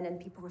woman, and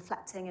people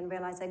reflecting and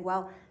realizing,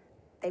 well,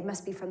 they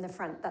must be from the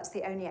front. That's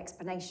the only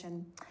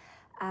explanation.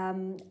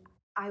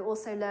 I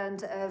also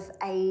learned of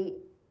a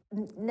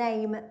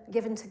name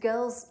given to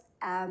girls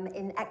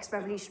in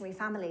ex-revolutionary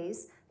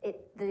families.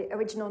 The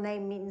original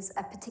name means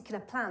a particular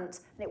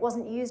plant, and it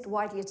wasn't used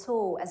widely at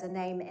all as a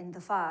name in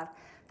Dhufar.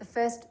 The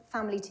first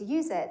family to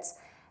use it,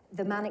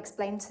 the man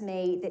explained to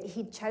me that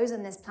he'd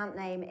chosen this plant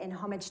name in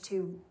homage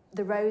to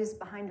the rose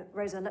behind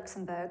Rosa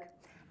Luxemburg,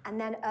 and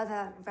then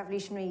other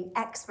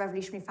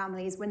ex-revolutionary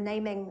families were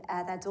naming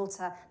their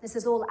daughter. This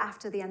is all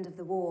after the end of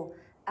the war.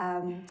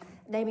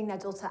 Naming their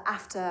daughter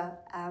after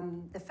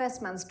the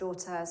first man's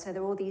daughter. So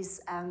there are all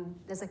these,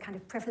 there's a kind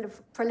of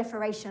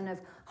proliferation of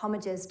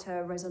homages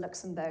to Rosa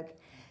Luxemburg.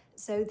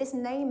 So this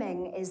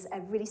naming is a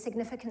really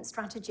significant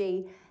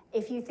strategy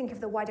if you think of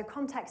the wider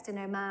context in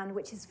Oman,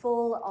 which is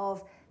full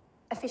of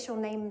official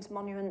named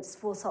monuments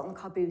for Sultan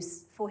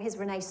Qaboos, for his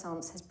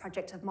renaissance, his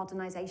project of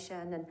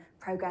modernization and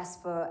progress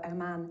for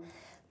Oman.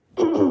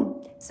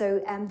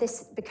 So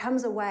this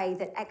becomes a way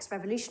that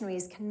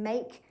ex-revolutionaries can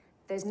make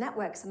those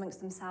networks amongst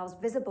themselves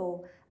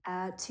visible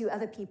to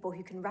other people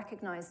who can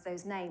recognize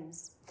those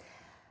names.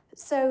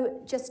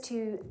 So just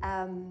to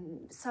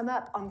sum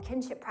up on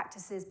kinship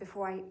practices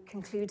before I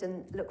conclude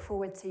and look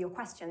forward to your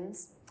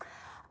questions,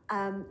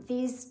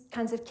 these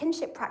kinds of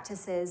kinship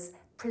practices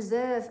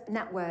preserve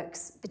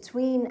networks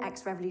between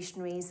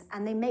ex-revolutionaries,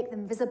 and they make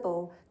them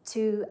visible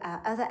to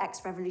other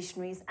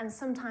ex-revolutionaries and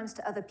sometimes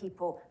to other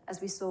people,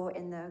 as we saw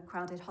in the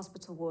crowded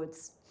hospital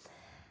wards.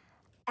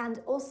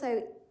 And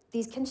also,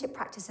 these kinship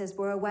practices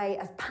were a way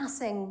of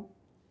passing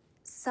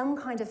some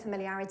kind of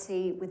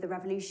familiarity with the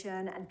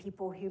revolution and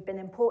people who've been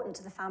important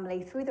to the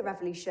family through the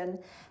revolution,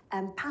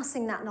 and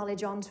passing that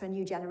knowledge on to a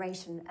new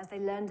generation as they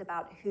learned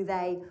about who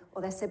they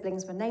or their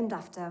siblings were named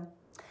after.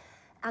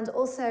 And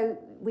also,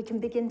 we can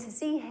begin to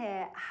see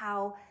here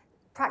how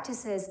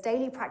practices,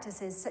 daily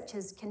practices such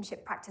as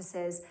kinship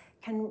practices,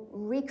 can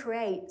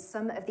recreate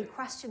some of the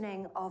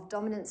questioning of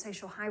dominant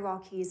social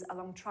hierarchies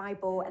along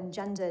tribal and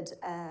gendered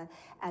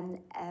and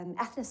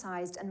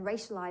ethnicized and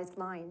racialized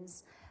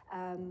lines.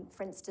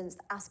 For instance,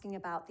 asking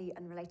about the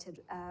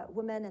unrelated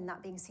woman and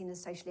that being seen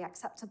as socially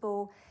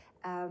acceptable,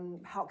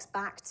 harks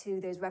back to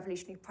those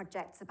revolutionary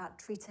projects about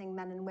treating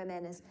men and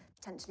women as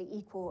potentially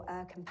equal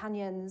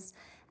companions,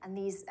 and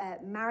these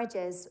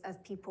marriages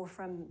of people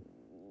from,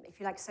 if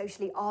you like,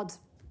 socially odd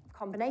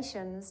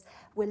combinations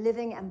were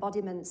living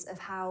embodiments of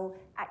how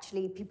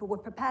actually people were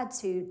prepared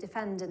to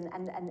defend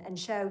and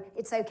show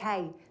it's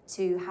okay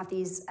to have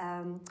these,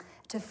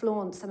 to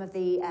flaunt some of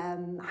the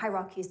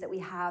hierarchies that we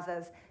have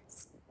of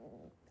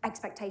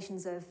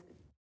expectations of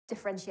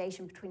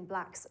differentiation between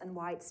blacks and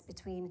whites,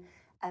 between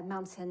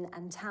mountain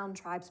and town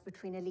tribes,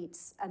 between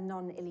elites and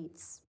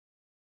non-elites.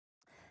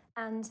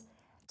 And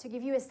to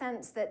give you a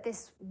sense that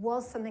this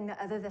was something that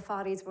other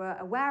Dhufaris were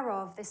aware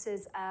of, this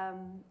is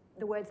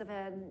the words of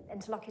an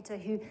interlocutor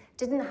who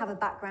didn't have a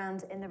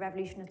background in the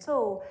revolution at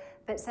all,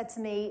 but said to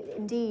me,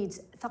 indeed,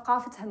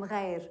 ثقافتهم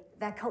غير,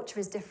 their culture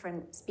is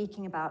different,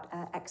 speaking about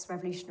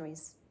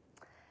ex-revolutionaries.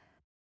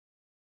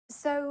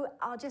 So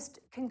I'll just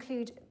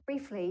conclude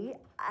briefly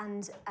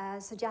and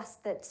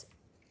suggest that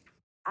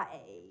I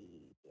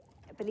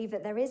believe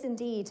that there is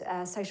indeed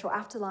a social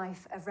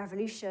afterlife of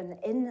revolution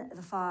in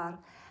Dhufar,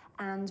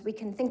 and we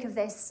can think of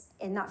this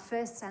in that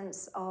first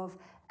sense of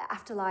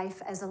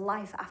afterlife as a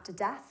life after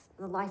death,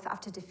 the life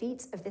after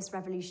defeat of this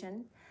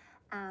revolution.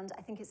 And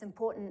I think it's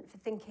important for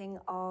thinking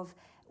of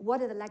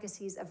what are the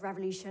legacies of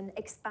revolution,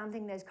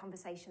 expanding those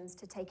conversations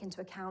to take into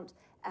account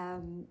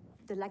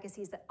the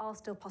legacies that are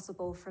still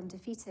possible from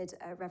defeated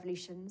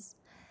revolutions,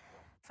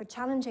 for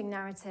challenging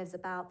narratives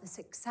about the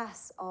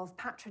success of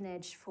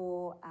patronage,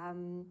 for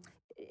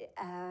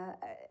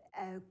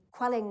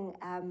quelling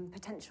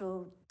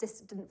potential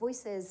dissident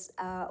voices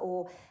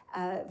or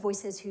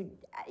voices who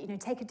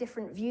take a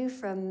different view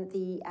from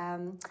the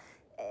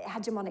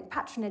hegemonic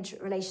patronage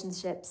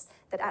relationships,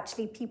 that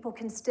actually people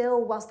can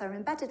still, whilst they're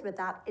embedded with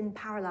that, in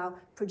parallel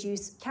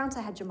produce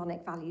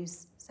counter-hegemonic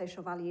values,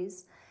 social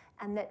values,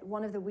 and that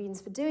one of the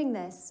means for doing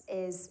this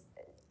is,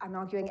 I'm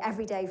arguing,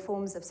 everyday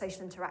forms of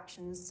social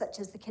interactions, such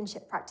as the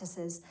kinship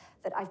practices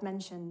that I've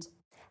mentioned.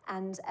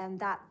 And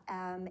that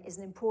is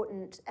an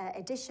important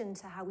addition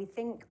to how we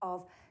think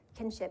of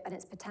kinship and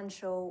its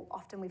potential.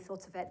 Often we've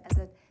thought of it as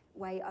a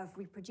way of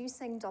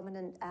reproducing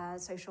dominant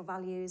social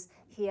values.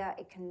 Here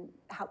it can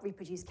help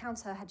reproduce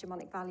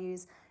counter-hegemonic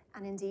values,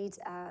 and indeed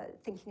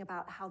thinking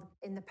about how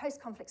in the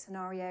post-conflict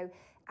scenario,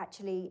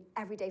 actually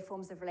everyday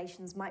forms of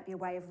relations might be a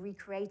way of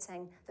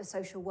recreating the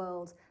social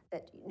world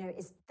that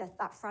is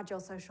that fragile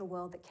social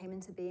world that came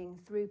into being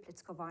through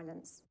political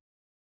violence.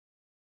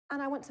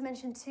 And I want to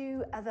mention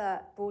two other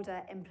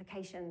broader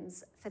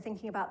implications for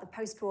thinking about the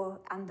post-war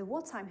and the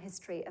wartime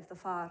history of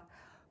Dhufar.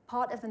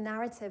 Part of the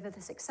narrative of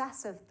the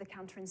success of the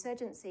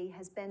counterinsurgency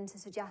has been to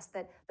suggest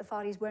that the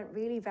Dhufaris weren't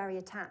really very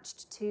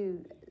attached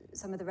to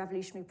some of the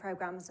revolutionary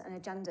programs and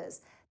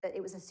agendas, that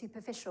it was a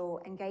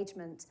superficial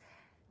engagement.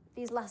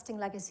 These lasting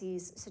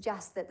legacies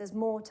suggest that there's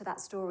more to that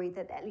story,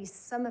 that at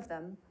least some of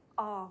them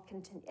are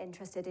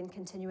interested in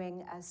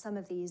continuing some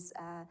of these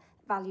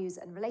values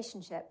and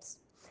relationships.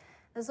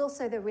 There's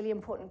also the really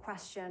important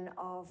question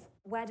of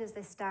where does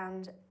this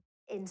stand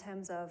in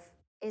terms of,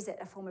 is it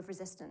a form of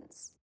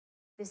resistance?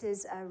 This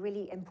is a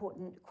really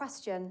important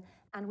question,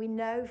 and we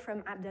know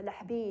from Abdullah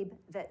Habib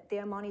that the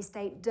Omani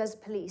state does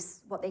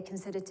police what they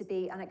consider to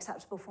be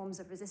unacceptable forms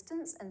of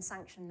resistance and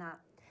sanction that.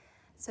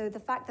 So the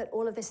fact that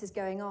all of this is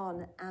going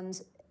on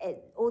and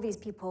all these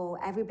people,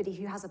 everybody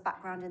who has a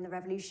background in the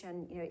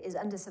revolution, is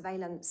under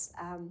surveillance.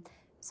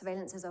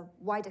 Surveillance is a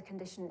wider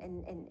condition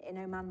in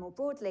Oman more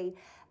broadly,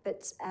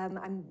 but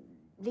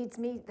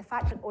the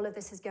fact that all of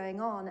this is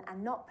going on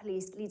and not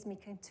policed leads me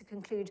to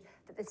conclude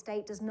that the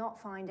state does not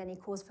find any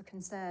cause for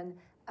concern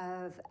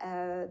of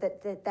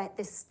that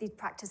these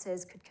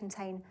practices could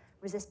contain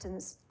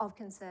resistance of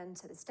concern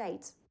to the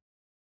state.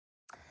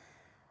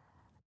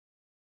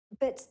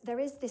 But there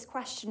is this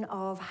question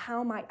of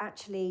how might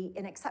actually,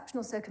 in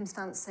exceptional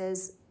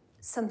circumstances,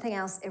 something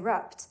else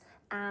erupt.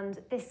 And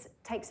this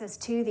takes us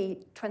to the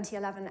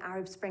 2011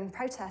 Arab Spring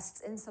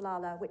protests in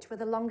Salalah, which were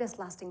the longest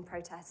lasting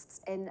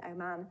protests in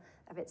Oman,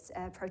 of its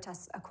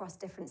protests across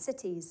different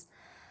cities.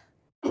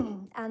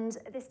 And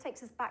this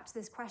takes us back to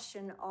this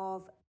question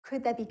of,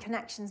 could there be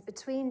connections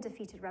between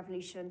defeated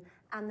revolution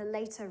and the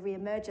later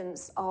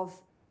reemergence of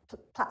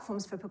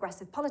platforms for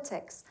progressive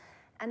politics?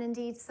 And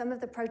indeed, some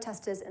of the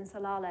protesters in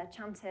Salalah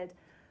chanted,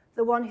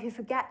 "The one who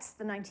forgets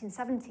the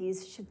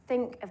 1970s should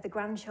think of the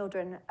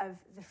grandchildren of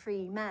the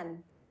free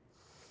men."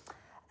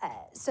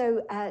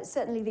 So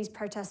certainly these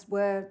protests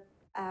were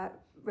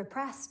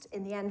repressed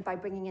in the end by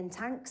bringing in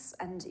tanks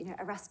and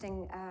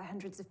arresting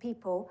hundreds of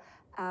people.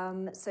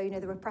 So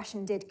the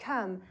repression did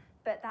come,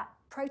 but that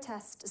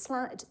protest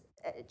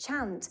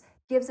chant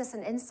gives us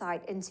an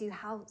insight into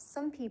how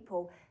some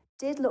people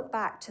did look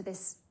back to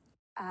this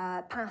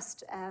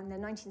past, the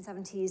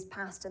 1970s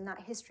past, and that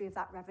history of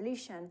that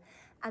revolution,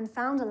 and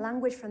found a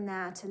language from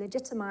there to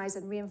legitimize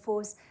and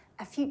reinforce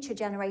a future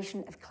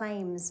generation of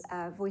claims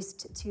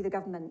voiced to the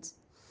government.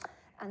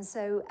 And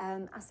so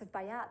Asif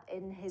Bayat,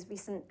 in his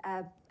recent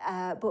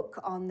book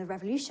on the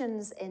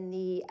revolutions in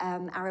the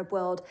Arab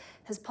world,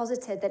 has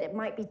posited that it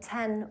might be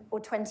 10 or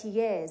 20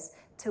 years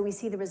till we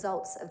see the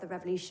results of the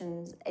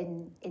revolutions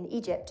in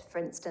Egypt, for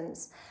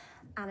instance.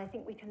 And I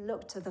think we can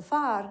look to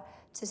Dhufar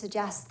to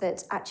suggest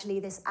that actually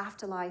this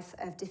afterlife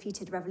of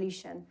defeated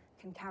revolution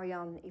can carry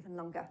on even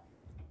longer.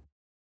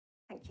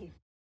 Thank you.